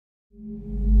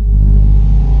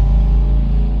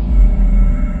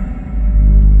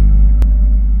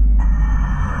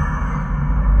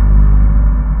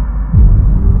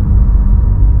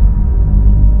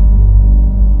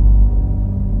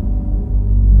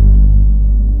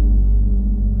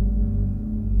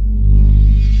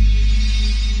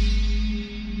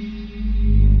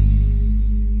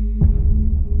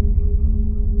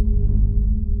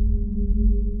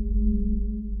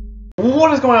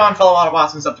What is going on, fellow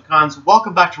Autobots and Decepticons?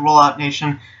 Welcome back to Rollout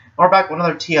Nation. We're back with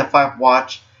another TF5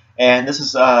 watch, and this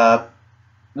is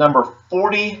number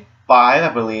 45, I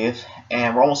believe,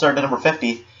 and we're almost there to number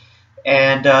 50.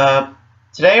 And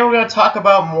today we're going to talk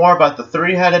more about the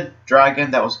three-headed dragon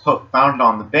that was found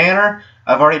on the banner.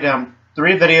 I've already done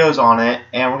 3 videos on it,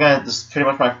 and this is pretty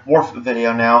much my 4th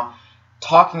video now,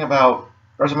 talking about.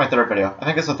 Or is it my 3rd video? I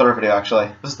think it's the 3rd video, actually.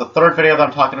 This is the 3rd video that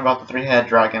I'm talking about the three-headed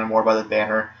dragon and more by the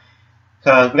banner.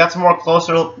 Because we got some more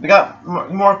closer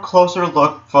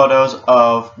look photos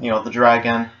of the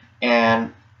dragon,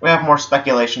 and we have more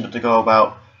speculation to go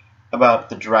about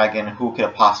the dragon, who could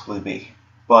it possibly be.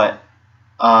 But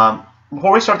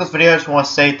before we start this video, I just want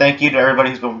to say thank you to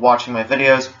everybody who's been watching my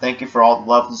videos. Thank you for all the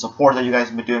love and support that you guys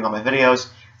have been doing on my videos.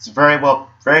 It's very well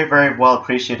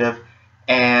appreciative,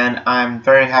 and I'm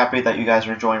very happy that you guys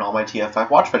are enjoying all my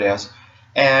TF5 watch videos.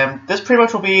 And this pretty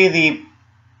much will be the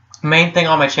main thing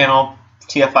on my channel,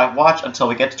 TF5 watch, until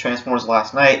we get to Transformers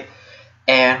Last Night,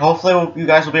 and hopefully you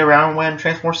guys will be around when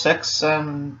Transformers 6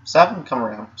 and 7 come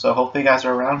around. So hopefully you guys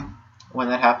are around when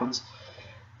that happens.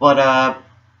 But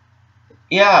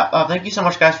yeah, thank you so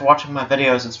much, guys, for watching my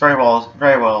videos. It's very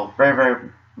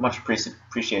much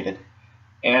appreciated.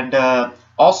 And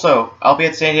also, I'll be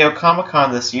at San Diego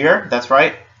Comic-Con this year. That's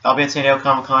right, I'll be at San Diego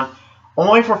Comic-Con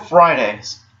only for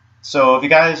Fridays. So if you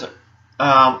guys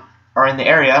are in the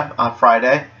area on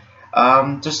Friday,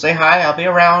 just say hi. I'll be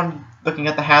around looking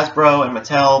at the Hasbro and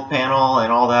Mattel panel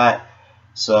and all that.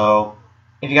 So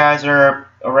if you guys are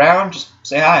around, just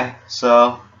say hi.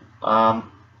 So, but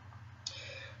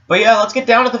yeah, let's get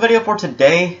down to the video for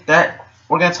today. That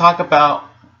we're going to talk about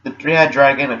the three-headed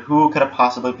dragon and who could it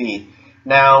possibly be.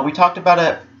 Now, we talked about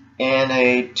it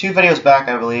in 2 videos back,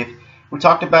 I believe. We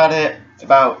talked about it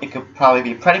could probably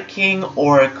be Predaking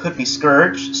or it could be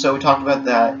Scourge. So we talked about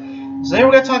that. So today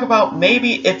we're going to talk about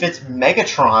maybe if it's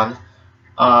Megatron,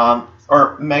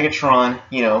 or Megatron,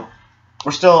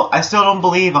 I still don't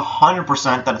believe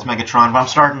 100% that it's Megatron, but I'm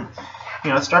starting,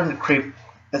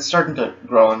 it's starting to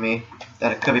grow on me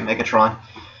that it could be Megatron.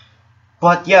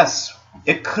 But yes,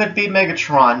 it could be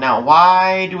Megatron. Now,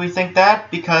 why do we think that?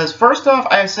 Because first off,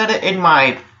 I said it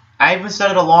I even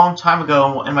said it a long time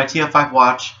ago in my TF5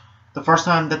 watch, the first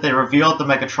time that they revealed the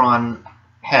Megatron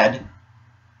head.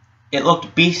 It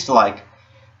looked beast-like,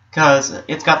 because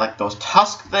it's got like those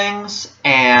tusk things,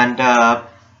 and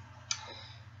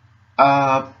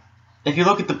if you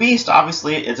look at the beast,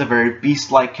 obviously it's a very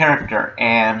beast-like character,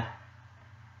 and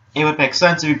it would make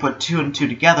sense if you put 2 and 2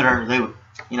 together. They would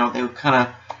kind of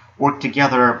work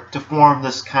together to form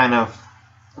this kind of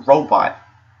robot.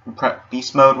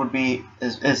 Beast mode would be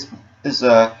his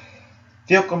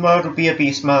vehicle mode would be a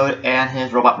beast mode, and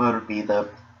his robot mode would be the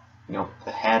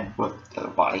head with the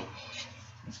body.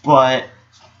 But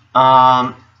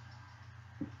I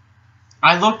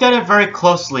looked at it very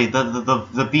closely,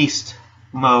 the beast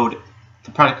mode,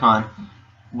 the Predacon,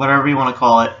 whatever you want to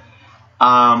call it.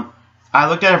 I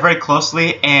looked at it very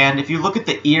closely, and if you look at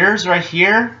the ears right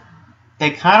here,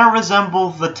 they kind of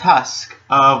resemble the tusk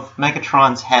of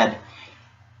Megatron's head.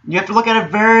 You have to look at it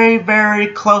very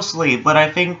closely, but I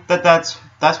think that's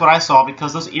what I saw,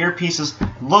 because those earpieces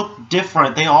look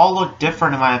different. They all look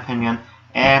different, in my opinion,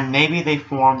 and maybe they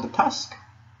form the tusk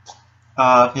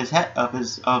of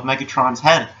Megatron's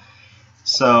head.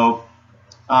 So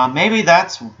maybe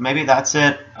that's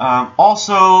it.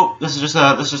 Also, this is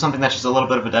something that's just a little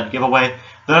bit of a dead giveaway.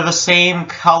 They're the same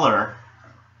color.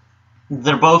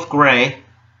 They're both gray,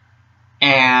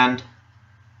 and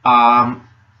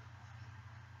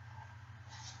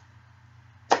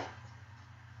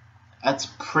that's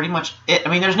pretty much it. I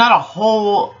mean, there's not a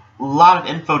whole lot of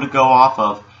info to go off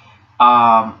of.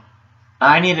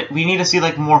 We need to see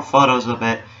like more photos of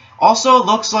it. Also, it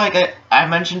looks like I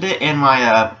mentioned it in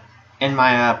my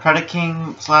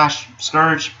Predaking /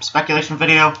 Scourge speculation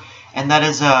video, and that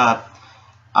is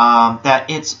that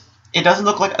it doesn't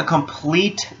look like a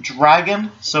complete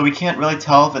dragon, so we can't really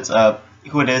tell if it's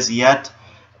who it is yet.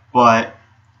 But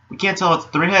we can't tell if it's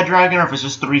a three-headed dragon or if it's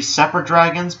just 3 separate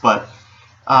dragons. But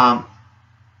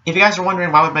if you guys are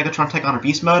wondering why would Megatron take on a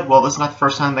beast mode, well, this is not the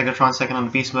first time Megatron's taken on a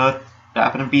beast mode. It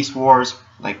happened in Beast Wars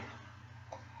like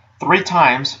 3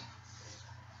 times,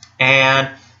 and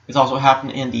it's also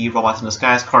happened in the Robots in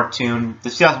Disguise cartoon, the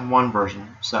 2001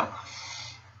 version. So,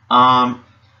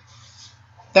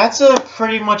 that's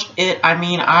pretty much it. I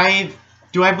mean,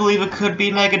 do I believe it could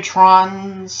be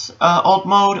Megatron's alt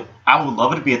mode? I would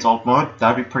love it to be its alt mode.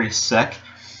 That would be pretty sick.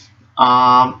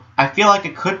 I feel like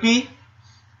it could be,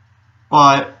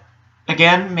 but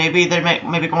again, maybe they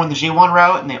maybe going the G1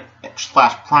 route and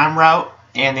 / Prime route,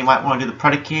 and they might want to do the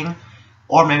Predaking,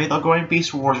 or maybe they'll go in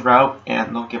Beast Wars route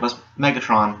and they'll give us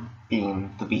Megatron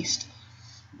being the Beast.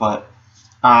 But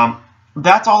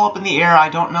that's all up in the air. I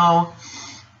don't know,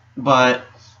 but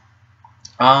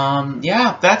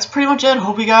yeah, that's pretty much it.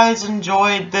 Hope you guys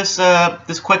enjoyed this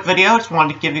this quick video. Just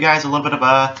wanted to give you guys a little bit of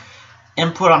a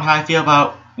input on how I feel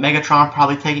about Megatron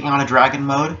probably taking on a dragon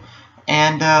mode.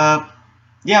 And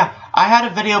yeah, I had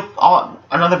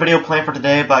another video planned for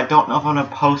today, but I don't know if I'm gonna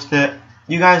post it.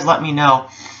 You guys let me know.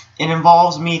 It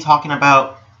involves me talking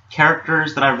about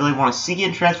characters that I really want to see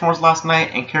in Transformers Last Night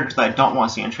and characters that I don't want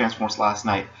to see in Transformers Last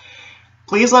Night.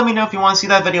 Please let me know if you want to see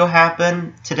that video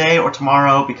happen today or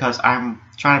tomorrow, because I'm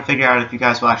trying to figure out if you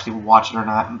guys will actually watch it or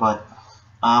not. But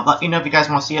let me know if you guys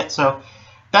want to see it. So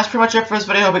that's pretty much it for this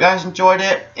video. Hope you guys enjoyed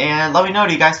it, and let me know,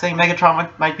 do you guys think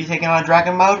Megatron might be taking on a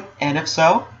dragon mode? And if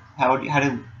so, how do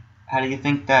you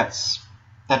think that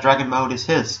dragon mode is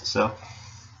his? So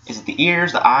is it the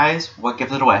ears, the eyes? What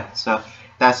gives it away? So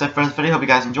that's it for this video. Hope you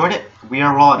guys enjoyed it. We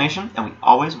are Rollout Nation, and we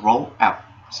always roll out.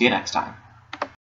 See you next time.